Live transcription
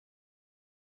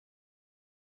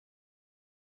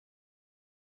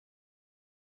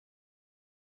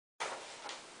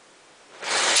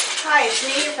it's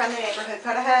me, your friendly neighborhood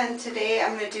Petaha, and today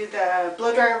I'm going to do the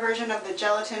blow dryer version of the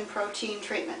gelatin protein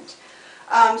treatment.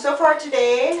 So far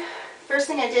today, first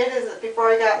thing I did is before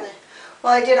I got in the,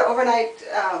 well, I did an overnight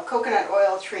coconut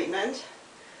oil treatment.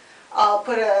 I'll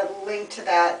put a link to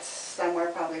that somewhere,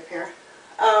 probably up here.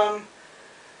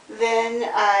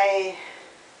 Then I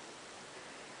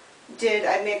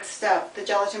mixed up the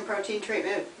gelatin protein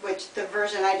treatment, which the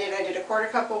version I did a quarter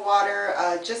cup of water,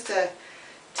 just a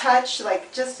touch,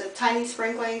 like just a tiny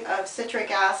sprinkling of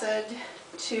citric acid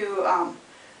to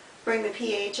bring the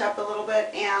pH up a little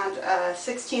bit, and a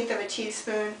 1/16 of a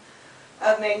teaspoon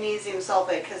of magnesium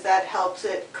sulfate, because that helps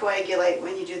it coagulate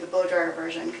when you do the blow dryer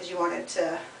version, because you want it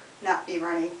to not be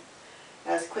running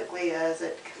as quickly as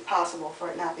it's possible for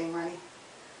it not being running.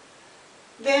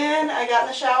 Then I got in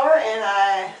the shower and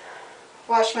I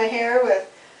washed my hair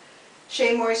with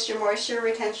Shea Moisture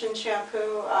Retention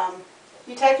Shampoo.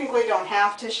 You technically don't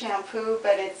have to shampoo,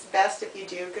 but it's best if you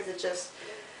do, because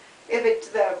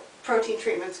the protein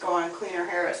treatments go on cleaner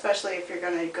hair, especially if you're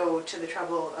going to go to the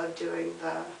trouble of doing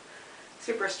the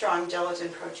super strong gelatin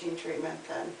protein treatment,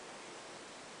 then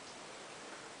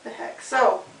the heck.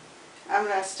 So I'm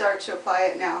going to start to apply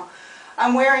it now.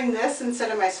 I'm wearing this instead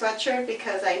of my sweatshirt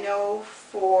because I know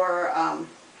for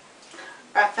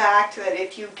a fact that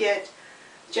if you get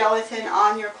gelatin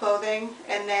on your clothing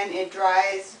and then it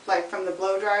dries, like from the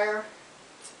blow dryer,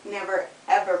 it's never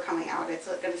ever coming out. It's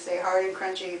going to stay hard and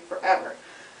crunchy forever.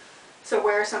 So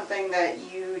wear something that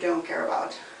you don't care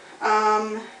about.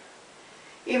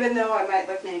 Even though I might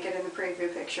look naked in the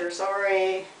preview picture.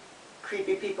 Sorry,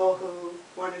 creepy people who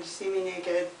wanted to see me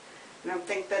naked. I don't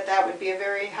think that that would be a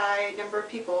very high number of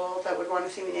people that would want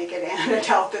to see me naked, and I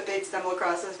doubt that they'd stumble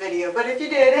across this video. But if you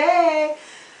did, hey!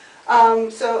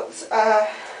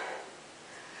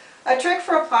 A trick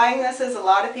for applying this is a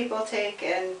lot of people take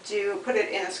and put it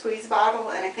in a squeeze bottle,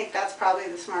 and I think that's probably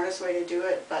the smartest way to do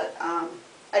it, but I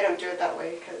don't do it that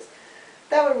way because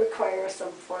that would require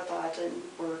some forethought and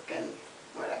work and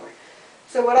whatever.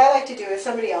 So what I like to do is,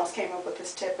 somebody else came up with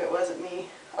this tip, it wasn't me.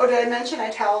 Oh, did I mention I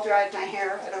towel dried my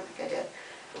hair? I don't think I did.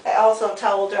 I also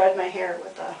towel dried my hair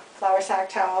with a flour sack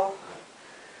towel,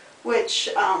 which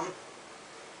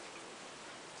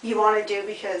you want to do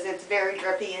because it's very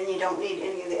drippy and you don't need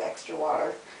any of the extra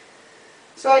water.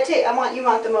 So you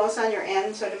want the most on your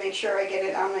ends, so to make sure I get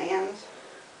it on my ends,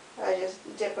 I just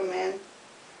dip them in.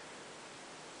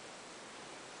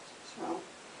 So.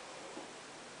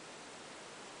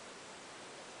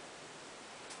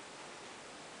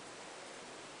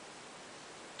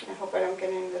 I hope I don't get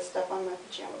any of this stuff on my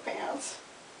pajama pants.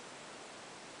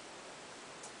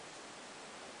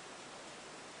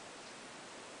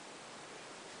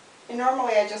 And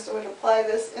normally I just would apply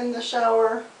this in the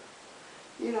shower,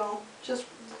 you know, just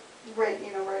right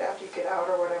after you get out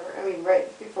or whatever. I mean, right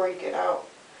before you get out.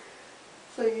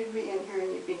 So you'd be in here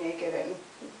and you'd be naked and,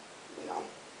 you know,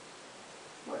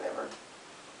 whatever.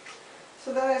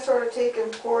 So then I sort of take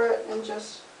and pour it and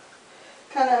just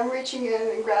kind of, I'm reaching in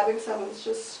and grabbing some and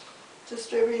just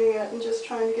distributing it and just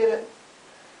trying to get it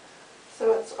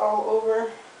so it's all over.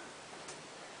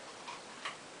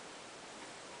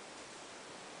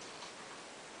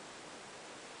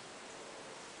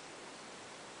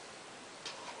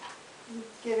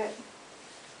 Get it,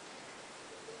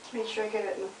 make sure I get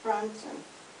it in the front and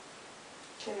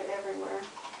get it everywhere.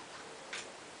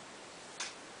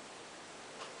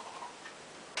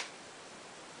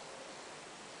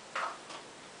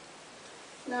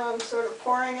 Now I'm sort of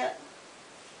pouring it.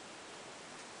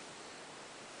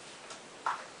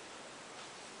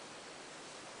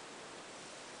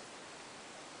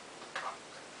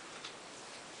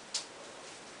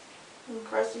 And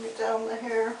pressing it down the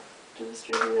hair to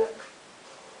distribute it.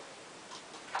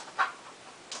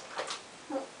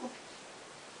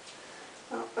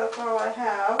 Oh, that's all I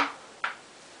have.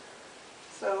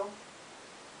 So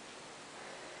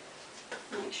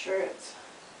make sure it's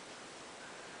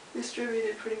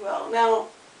distributed pretty well. Now,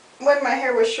 when my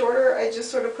hair was shorter, I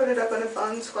just sort of put it up in a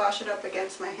bun, squash it up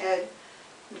against my head,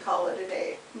 and call it a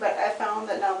day. But I found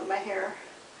that now that my hair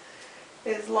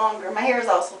is longer, my hair is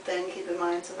also thin, keep in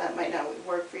mind, so that might not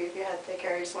work for you if you had thick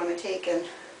hair. You just want to take and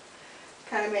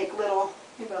kind of make little,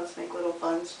 maybe I'll just make little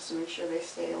buns just to make sure they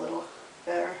stay a little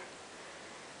better.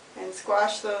 And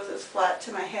squash those as flat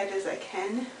to my head as I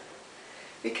can,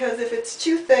 because if it's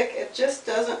too thick, it just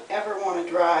doesn't ever want to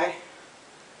dry.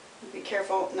 Be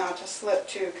careful not to slip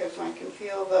too, because I can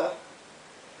feel the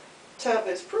tub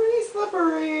is pretty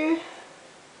slippery.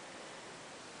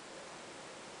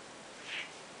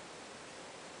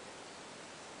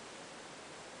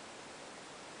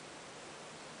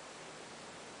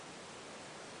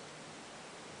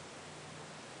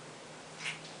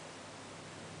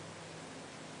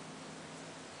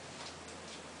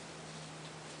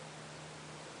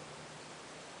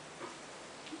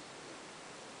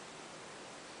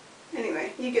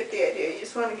 anyway, you get the idea. You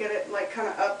just want to get it like kind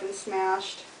of up and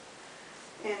smashed.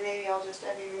 And maybe I've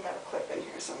even got a clip in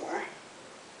here somewhere.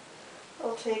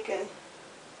 I'll take and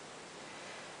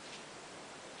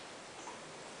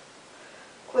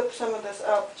clip some of this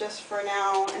up just for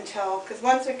now until, because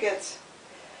once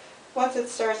it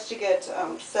starts to get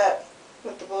set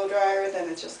with the blow dryer, then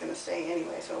it's just going to stay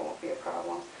anyway, so it won't be a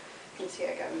problem. You can see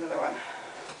I got another one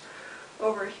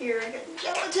over here. I got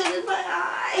gelatin in my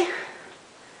eye.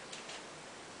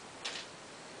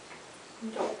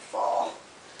 Don't fall.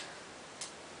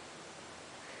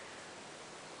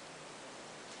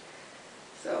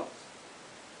 So,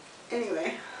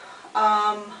 anyway,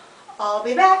 I'll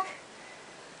be back.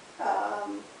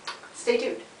 Stay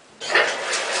tuned.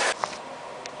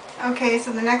 Okay,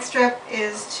 so the next step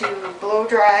is to blow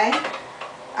dry.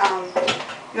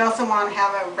 You also want to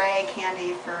have a rag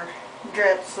handy for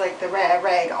drips, like the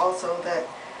rag also that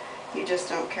you just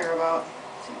don't care about.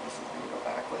 Let's see if this is going to go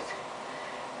back with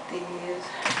these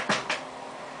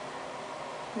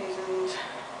ones.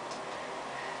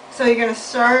 So you're going to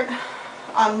start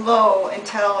on low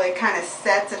until it kind of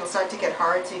sets. It'll start to get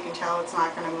hard, so you can tell it's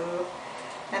not going to move.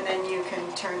 And then you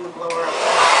can turn the blower up to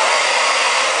high.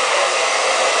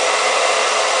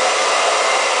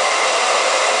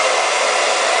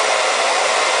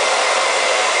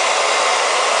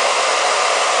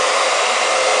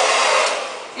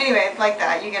 Anyway, like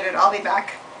that, you get it. I'll be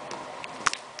back.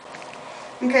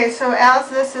 Okay, so as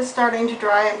this is starting to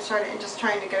dry, I'm just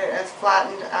trying to get it as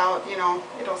flattened out. You know,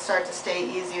 it'll start to stay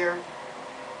easier,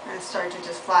 and start to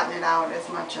just flatten it out as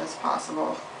much as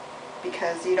possible,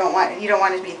 because you don't want it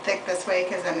to be thick this way,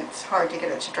 because then it's hard to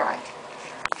get it to dry.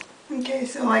 Okay,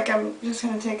 so like I'm just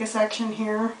going to take a section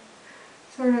here,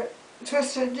 sort of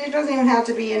twist it. It doesn't even have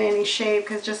to be in any shape,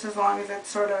 because just as long as it's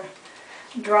sort of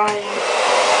drying.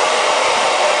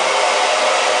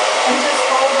 And just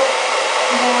hold it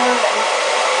there.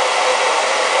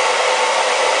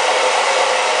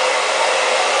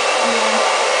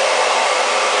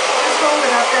 Just hold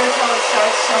it up there until it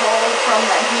starts to hold from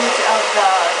the heat of the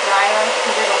dryer,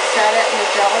 because it'll set it and the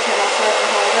gelatin will start to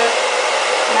hold it.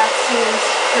 And that seems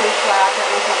pretty flat. I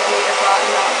don't think I need to flatten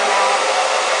that one out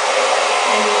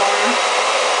anymore.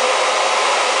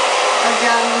 I've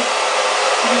done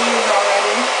these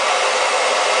already.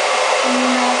 And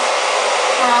that's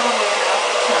probably enough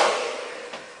to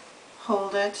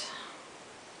hold it.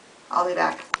 I'll be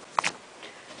back.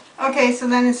 Okay, so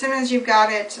then as soon as you've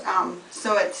got it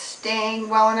so it's staying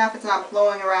well enough, it's not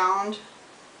blowing around,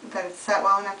 that it's set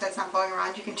well enough that it's not blowing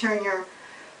around, you can turn your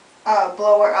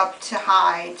blower up to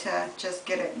high to just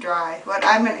get it dry. What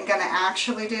I'm going to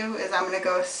actually do is I'm going to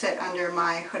go sit under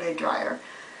my hooded dryer.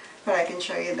 But I can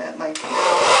show you that like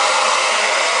now.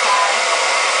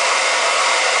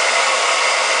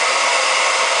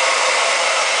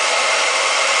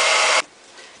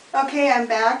 Okay, I'm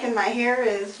back and my hair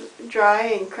is dry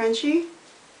and crunchy.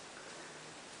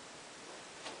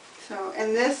 So,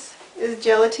 and this is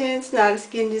gelatin, it's not a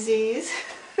skin disease.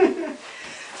 So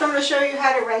I'm going to show you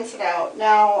how to rinse it out.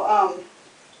 Now,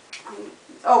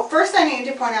 first I need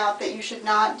to point out that you should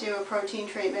not do a protein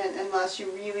treatment unless you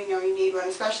really know you need one,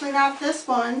 especially not this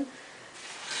one,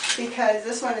 because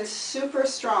this one is super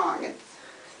strong.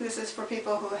 This is for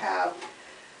people who have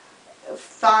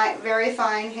very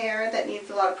fine hair that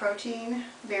needs a lot of protein,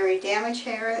 very damaged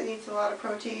hair that needs a lot of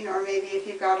protein, or maybe if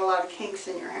you've got a lot of kinks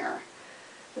in your hair.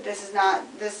 But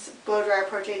this blow dryer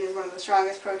protein is one of the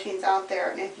strongest proteins out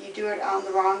there, and if you do it on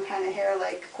the wrong kind of hair,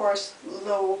 like coarse,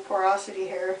 low porosity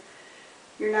hair,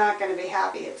 you're not going to be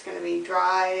happy. It's going to be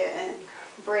dry and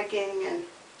breaking and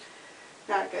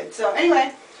not good. So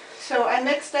anyway, so I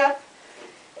mixed up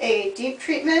a deep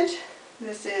treatment.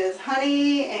 This is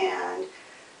honey and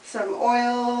some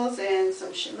oils and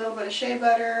some little bit of shea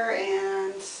butter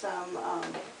and some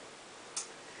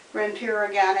Ren Pure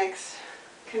Organics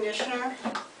conditioner,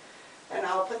 and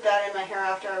I'll put that in my hair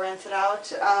after I rinse it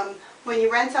out. When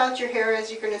you rinse out your hair, as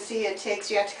you're going to see, you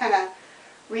have to kind of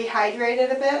rehydrate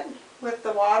it a bit with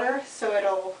the water so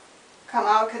it'll come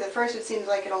out, because at first it seems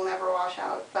like it'll never wash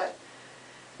out, but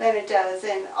then it does.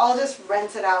 And I'll just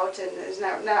rinse it out, and there's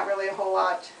not really a whole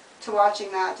lot to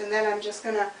watching that. And then I'm just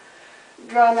going to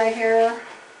dry my hair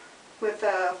with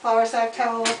a flour sack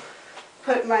towel,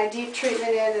 put my deep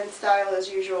treatment in, and style as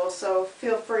usual. So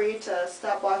feel free to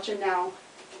stop watching now,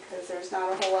 because there's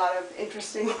not a whole lot of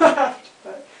interesting left.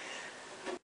 But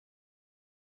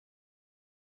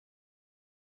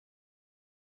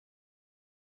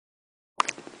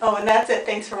oh, and that's it.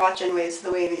 Thanks for watching Waves to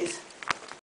the Wavies.